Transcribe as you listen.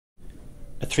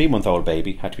A 3-month-old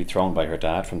baby had to be thrown by her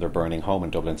dad from their burning home in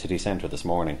Dublin city centre this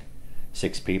morning.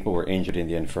 6 people were injured in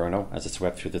the inferno as it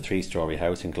swept through the 3-storey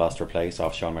house in Gloucester Place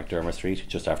off Sean McDermott Street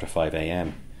just after 5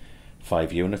 a.m.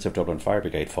 5 units of Dublin Fire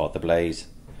Brigade fought the blaze.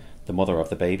 The mother of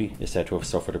the baby is said to have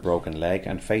suffered a broken leg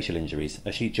and facial injuries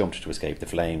as she jumped to escape the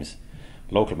flames.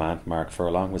 Local man Mark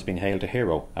Furlong was being hailed a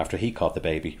hero after he caught the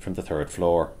baby from the 3rd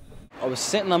floor. I was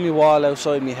sitting on my wall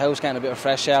outside my house getting a bit of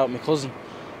fresh air with my cousin,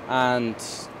 and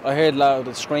I heard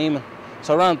loud screaming.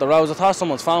 So I ran up the road. I thought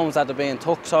someone's phone was at being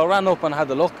took, so I ran up and had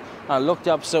a look. And I looked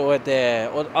the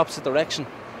opposite direction,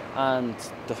 and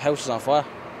the house was on fire.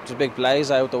 There was a big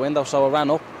blaze out the window, so I ran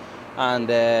up, and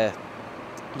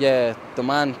the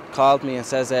man called me and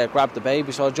says, grab the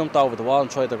baby. So I jumped over the wall and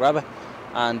tried to grab it,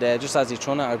 and just as he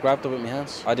threw it, I grabbed it with my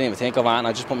hands. I didn't even think of it, and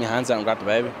I just put my hands out and grabbed the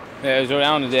baby. Yeah, I was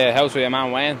around the house with your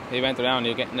man Wayne. He went around, he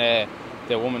was getting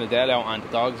the woman, the dad out, and the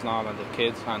dogs and all, and the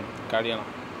kids and guardian,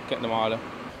 getting them all out.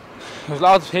 There was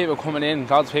lots of people coming in,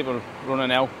 lots of people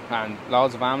running out, and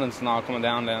loads of ambulance and all coming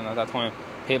down then at that time.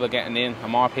 People getting in,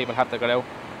 and more people had to get out.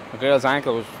 The girl's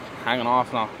ankle was hanging off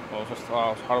and all. It was just it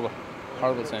was horrible,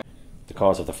 horrible thing. The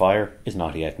cause of the fire is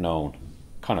not yet known.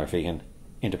 Conor Feehan,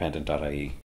 Independent.ie.